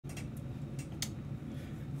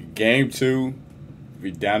Game 2,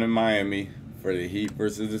 we down in Miami for the Heat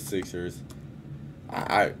versus the Sixers.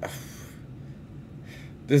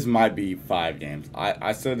 This might be 5 games.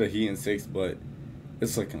 I said the Heat in 6, but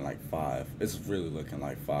it's looking like 5. It's really looking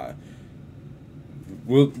like 5.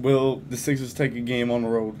 Will the Sixers take a game on the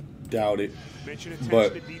road? Doubt it.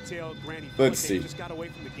 But let's see. Just got away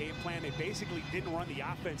from the game plan. They basically didn't run the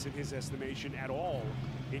offense in his estimation at all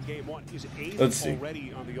in game 1. He's 8th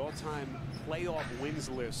already on the all-time playoff wins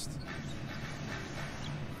list.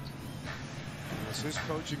 That's his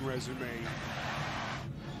coaching resume.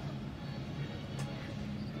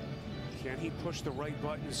 Can he push the right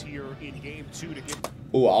buttons here in game 2 to get?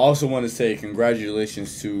 Oh, I also want to say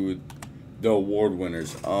congratulations to the award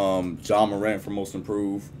winners. John Morant for Most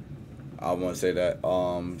Improved. I want to say that.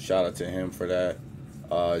 Shout out to him for that.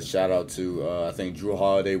 Shout out to I think Drew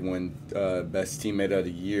Holiday won Best Teammate of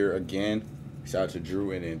the Year again. Shout out to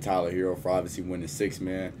Drew, and then Tyler Hero for obviously winning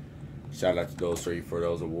 6-man. Shout out to those 3 for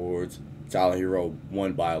those awards. Tyler Hero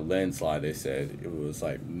won by a landslide. They said it was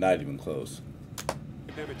like not even close.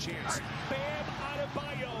 Give them a chance. Bam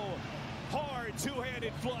Adebayo, hard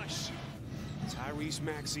two-handed flush. Tyrese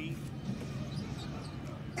Maxey.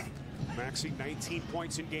 Maxey 19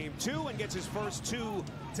 points in game 2 and gets his first 2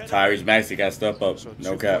 tonight. Tyrese Maxey got step up. So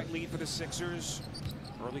no cap. Lead for the Sixers.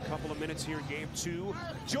 Early couple of minutes here in game 2.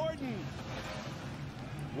 Jordan.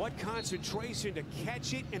 What concentration to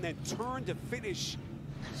catch it and then turn to finish.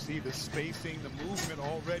 See the spacing, the movement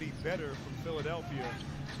already better from Philadelphia.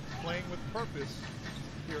 Playing with purpose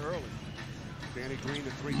here early. Danny Green,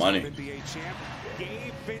 the 3-time NBA champ.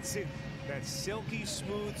 Gabe Vincent, that silky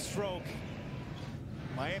smooth stroke.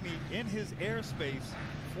 Miami in his airspace,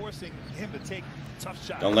 forcing him to take tough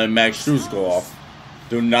shots. Don't let Max Strus go off.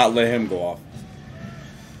 Do not let him go off.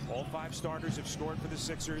 All 5 starters have scored for the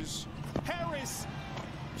Sixers. Harris,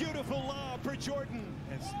 beautiful lob for Jordan.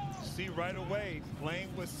 And see right away, playing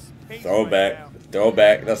with space. Throwback. Right now.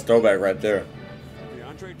 Throwback. That's throwback right there.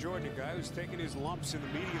 Andre Jordan, a guy who's taken his lumps in the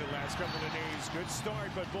media the last couple of days. Good start,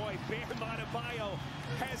 but boy, Bam Adebayo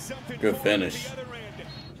has something. Good finish. The other end.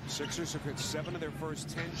 Sixers have hit 7 of their first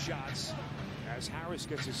 10 shots as Harris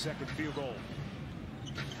gets his second field goal.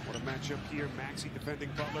 What a matchup here. Maxey defending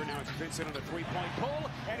Butler. Now it's Vincent on a 3-point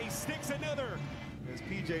pull, and he sticks another. As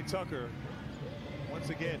P.J. Tucker, once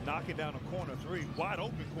again, knocking down a corner 3. Wide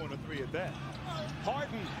open corner 3 at that.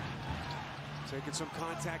 Harden taking some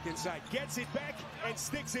contact inside. Gets it back and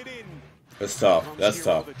sticks it in. That's tough. That's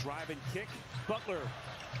tough. The drive and kick. Butler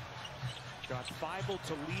got Feibel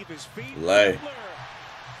to leave his feet. Lay.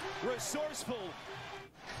 Butler, resourceful.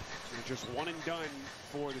 And just one and done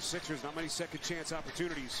for the Sixers. Not many second chance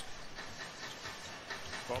opportunities.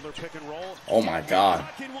 Butler pick and roll. Oh my God.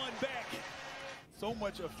 One back. So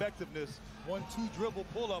much effectiveness. 1-2 dribble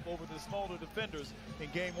pull up over the smaller defenders in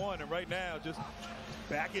game 1, and right now just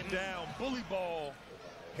back it down. Bully ball.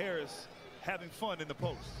 Harris having fun in the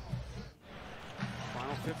post.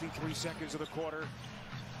 Final 53 seconds of the quarter.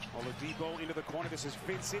 Oladipo into the corner. This is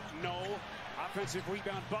Vincent. No. Offensive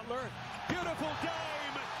rebound. Butler. Beautiful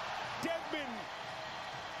dime. Dedmon.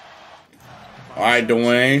 All right,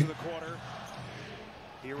 Dwayne.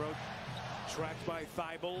 Hero tracked by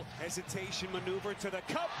Feibel. Hesitation maneuver to the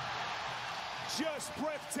cup. Just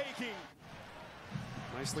breathtaking.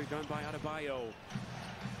 Nicely done by Adebayo.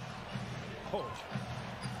 Oh.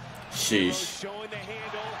 Sheesh. Showing the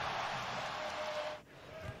handle.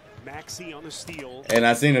 Maxey on the steal. And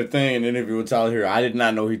I seen a thing in the interview with Tyler here. I did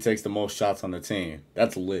not know he takes the most shots on the team.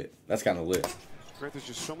 That's lit. That's kind of lit. There's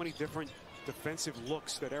just so many different defensive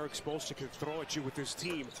looks that Eric Spoelstra can throw at you with this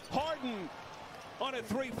team. Harden on a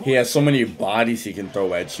 3-point. He has so many bodies he can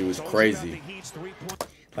throw at you. It's crazy.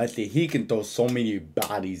 Like he can throw so many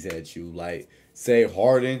bodies at you. Like say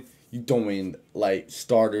Harden, you throwing like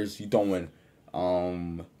starters. You throwing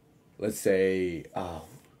let's say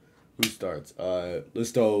who starts?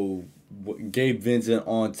 Let's throw Gabe Vincent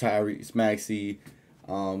on Tyrese Maxey.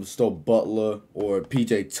 Let's throw Butler or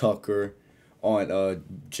P.J. Tucker on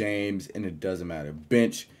James, and it doesn't matter.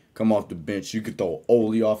 Bench, come off the bench. You could throw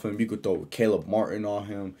Ole off him. You could throw Caleb Martin on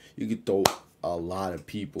him. You could throw a lot of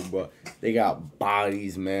people, but they got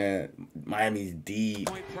bodies, man. Miami's deep.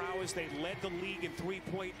 Point prowess. They led the league in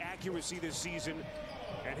 3-point accuracy this season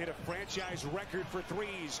and hit a franchise record for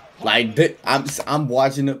threes. Like I'm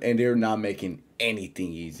watching them, and they're not making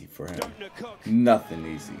anything easy for him. Nothing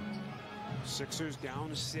easy. Sixers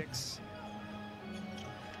down 6.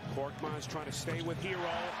 Korkmaz trying to stay with Hero,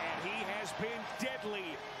 and he has been deadly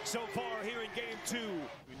so far here in game 2.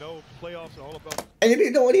 We know playoffs are all about. And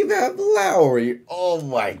they don't even have Lowry. Oh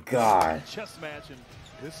my God. Chess match, and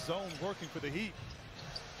this zone working for the Heat.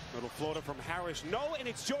 Little floater from Harris. No, and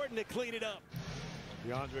it's Jordan to clean it up.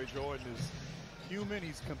 DeAndre Jordan is human.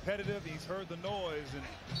 He's competitive. He's heard the noise and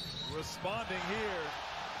responding here.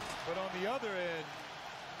 But on the other end,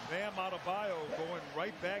 Bam Adebayo going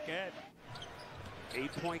right back at.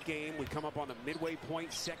 8-point game. We come up on the midway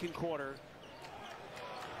point, second quarter.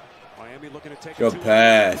 Miami looking to take Good a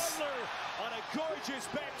pass. on a gorgeous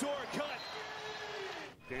backdoor cut.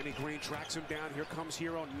 Danny Green tracks him down. Here comes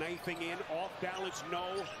Hero knifing in. Off balance,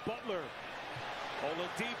 no. Butler.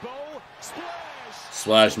 Oladipo. Splash.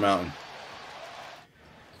 Splash Mountain.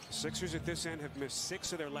 Sixers at this end have missed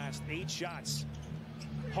 6 of their last 8 shots.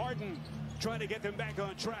 Harden trying to get them back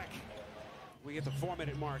on track. We hit the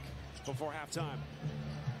 4-minute mark before halftime.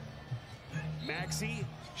 Maxey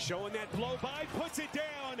showing that blow by, puts it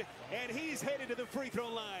down, and he's headed to the free throw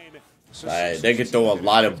line. So They can throw a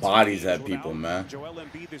lot of bodies at people, man. Joel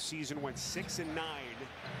Embiid this season went 6 and 9.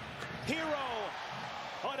 Hero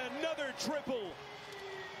on another triple.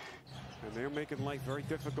 And they're making life very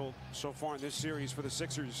difficult so far in this series for the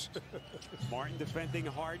Sixers. Martin defending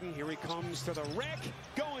Harden. Here he comes to the wreck.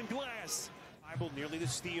 Going glass. Bible nearly the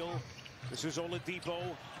steal. This is Oladipo.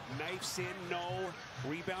 Knifes in, no.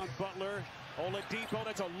 Rebound Butler. Oladipo,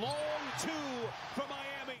 that's a long 2 for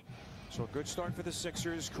Miami. So a good start for the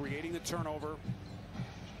Sixers, creating the turnover.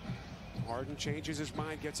 Harden changes his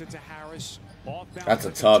mind, gets it to Harris. That's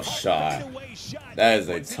a tough shot. That is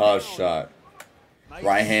a tough shot.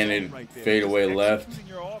 Right-handed fadeaway left.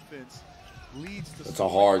 That's a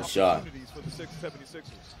hard shot.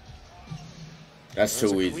 That's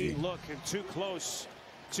too easy. Look and too close,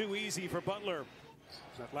 too easy for Butler.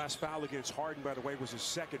 That last foul against Harden, by the way, was his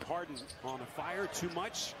second. Harden on a fire, too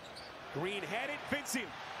much. Green had it, Vincent.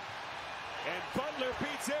 And Butler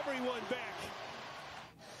beats everyone back.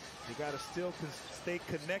 You got to still stay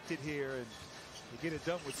connected here and you get it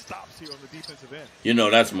done with stops here on the defensive end. You know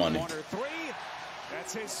that's money. Corner 3.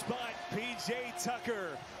 That's his spot, P.J.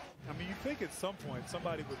 Tucker. I mean, you think at some point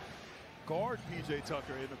somebody would guard P.J.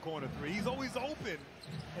 Tucker in the corner 3. He's always open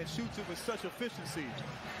and shoots it with such efficiency.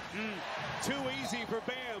 Too easy for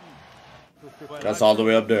Bam. But that's all the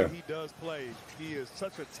way up there. He does play. He is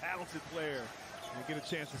such a talented player. And get a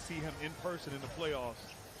chance to see him in person in the playoffs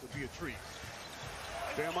would be a treat.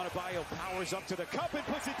 Bam Adebayo powers up to the cup and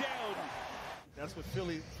puts it down. That's what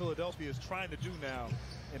Philadelphia is trying to do now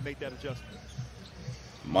and make that adjustment.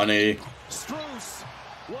 Money. Strus,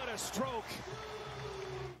 what a stroke.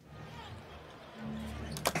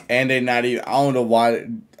 And they not even, I don't know why.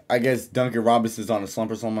 I guess Duncan Robinson's on a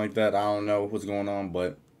slump or something like that. I don't know what's going on,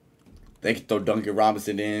 but they can throw Duncan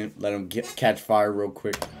Robinson in, let him catch fire real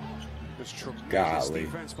quick. This tremendous Golly.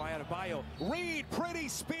 defense by Adebayo. Reed, pretty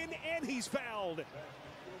spin, and he's fouled.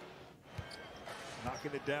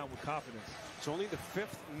 Knocking it down with confidence. It's only the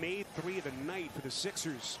 5th made 3 of the night for the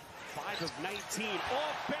Sixers. 5 of 19,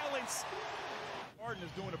 off balance. Harden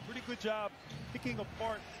is doing a pretty good job picking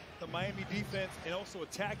apart the Miami defense and also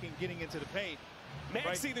attacking, getting into the paint.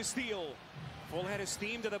 Maxey the steal. Full head of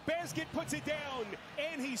steam to the basket, puts it down,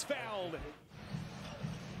 and he's fouled.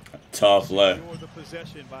 Tough left. Secure the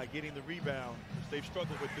possession by getting the rebound. They've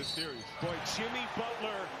struggled with this series. Boy, Jimmy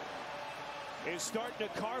Butler is starting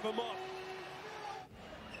to carve him up.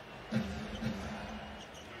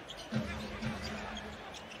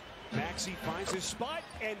 Maxey finds his spot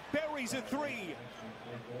and buries a 3.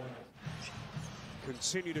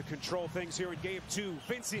 Continue to control things here in game 2.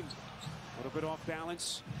 Vincent, a little bit off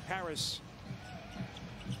balance. Harris.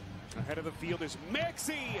 Ahead of the field is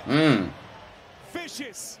Maxey.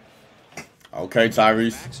 Vicious. Okay,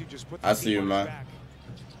 Tyrese. I see you, man.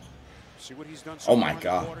 See what he's done so oh my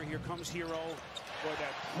God. Here comes Hero for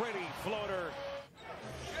that pretty floater.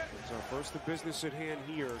 It's our first of business at hand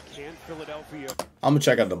here. Can Philadelphia? I'm gonna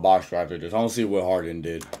check out the box score after this. I want to see what Harden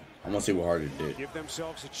did. I'm gonna see what Harden did. Give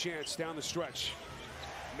themselves a chance down the stretch.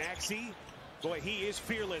 Maxey, boy, he is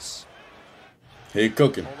fearless. He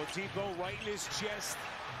cooking. Oladipo right in his chest.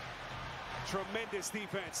 Tremendous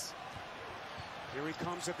defense. Here he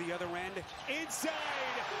comes at the other end. Inside.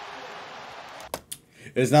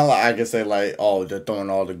 It's not like I can say like, oh, they're throwing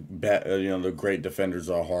all the great defenders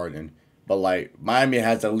are Harden, but like Miami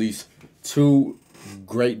has at least 2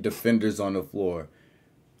 great defenders on the floor.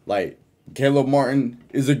 Like Caleb Martin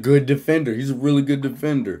is a good defender. He's a really good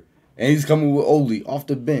defender, and he's coming with Oli off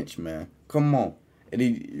the bench, man. Come on.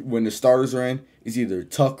 And when the starters are in, it's either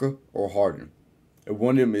Tucker or Harden, and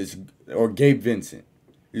one of them is or Gabe Vincent.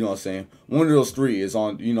 You know what I'm saying? One of those 3 is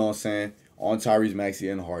on. You know what I'm saying? On Tyrese Maxey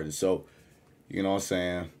and Harden. So. You know what I'm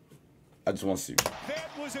saying? I just want to see.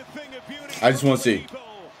 I just want to see.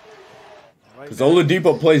 Because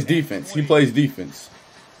Oladipo plays defense. He plays defense.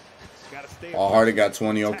 Got to stay. Oh, Harden got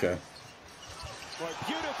 20. Okay.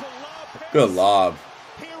 Beautiful lob. Good lob.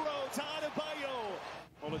 Hero to Adebayo.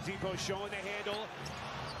 Oladipo showing the handle.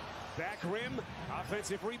 Back rim.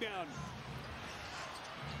 Offensive rebound.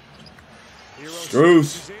 Hero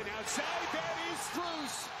Strus. in outside. That is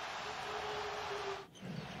Strus.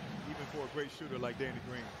 Even for a great shooter like Danny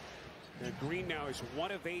Green. And Green now is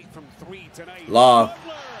 1 of 8 from 3 tonight. Lob.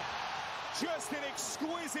 Butler. Just an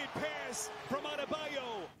exquisite pass from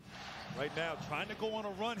Adebayo. Right now, trying to go on a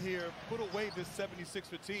run here, put away this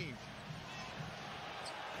 76er team.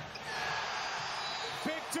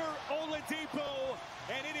 Victor Oladipo,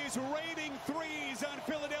 and it is raining threes on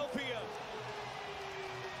Philadelphia.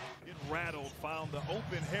 Getting rattled, found the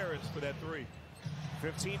open Harris for that 3.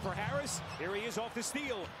 15 for Harris. Here he is off the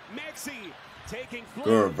steal. Maxey taking flight.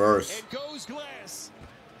 Good reverse. And goes glass.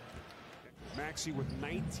 Maxey with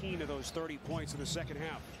 19 of those 30 points in the second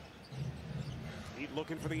half. Heat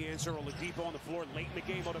looking for the answer. Oladipo on the floor late in the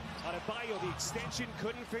game. Adebayo, the extension,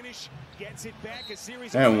 couldn't finish. Gets it back. A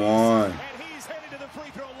series of And one. And he's headed to the free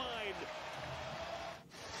throw line.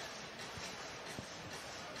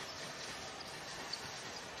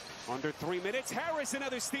 Under 3 minutes. Harris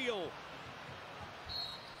another steal.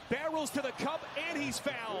 Barrels to the cup, and he's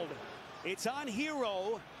fouled. It's on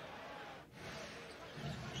Hero.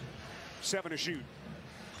 7 to shoot.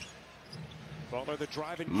 Butler the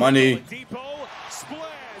driving. Money. Depot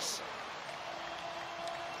splash.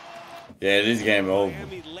 Yeah, this game over.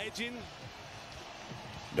 Miami legend.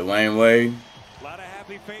 Dwayne Wade. A lot of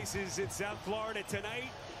happy faces in South Florida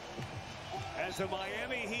tonight as the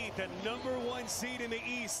Miami Heat, the #1 seed in the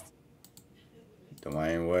East.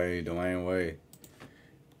 Dwayne Wade.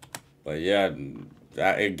 But yeah,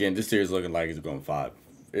 again, this series looking like it's going 5.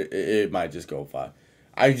 It might just go 5.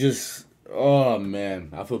 Oh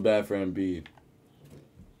man, I feel bad for Embiid.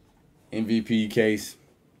 MVP case,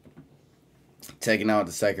 taking out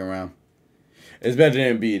the second round. It's better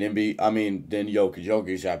than Embiid. Than Jokic.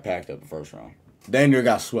 Jokic got packed up the first round. Daniel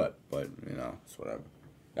got swept, but it's whatever.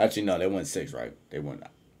 Actually, no, they went 6, right? They won.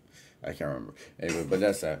 I can't remember. Anyway, but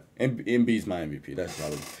that's that. Embiid's my MVP. That's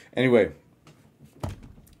how. Anyway,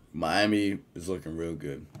 Miami is looking real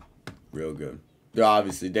good, real good. They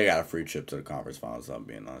got a free trip to the conference finals. I'm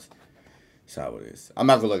being honest. That's how it is. I'm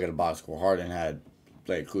not gonna look at the box score. Harden had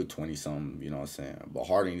played good 20-something. You know what I'm saying? But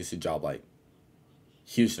Harden needs to drop like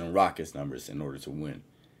Houston Rockets numbers in order to win. You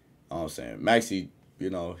know what I'm saying? Maxey, he's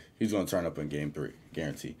gonna turn up in Game 3,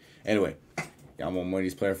 guarantee. Anyway, y'all want more of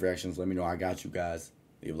these player reactions? Let me know. I got you guys.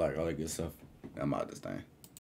 Leave a like, all that good stuff. I'm out this thing.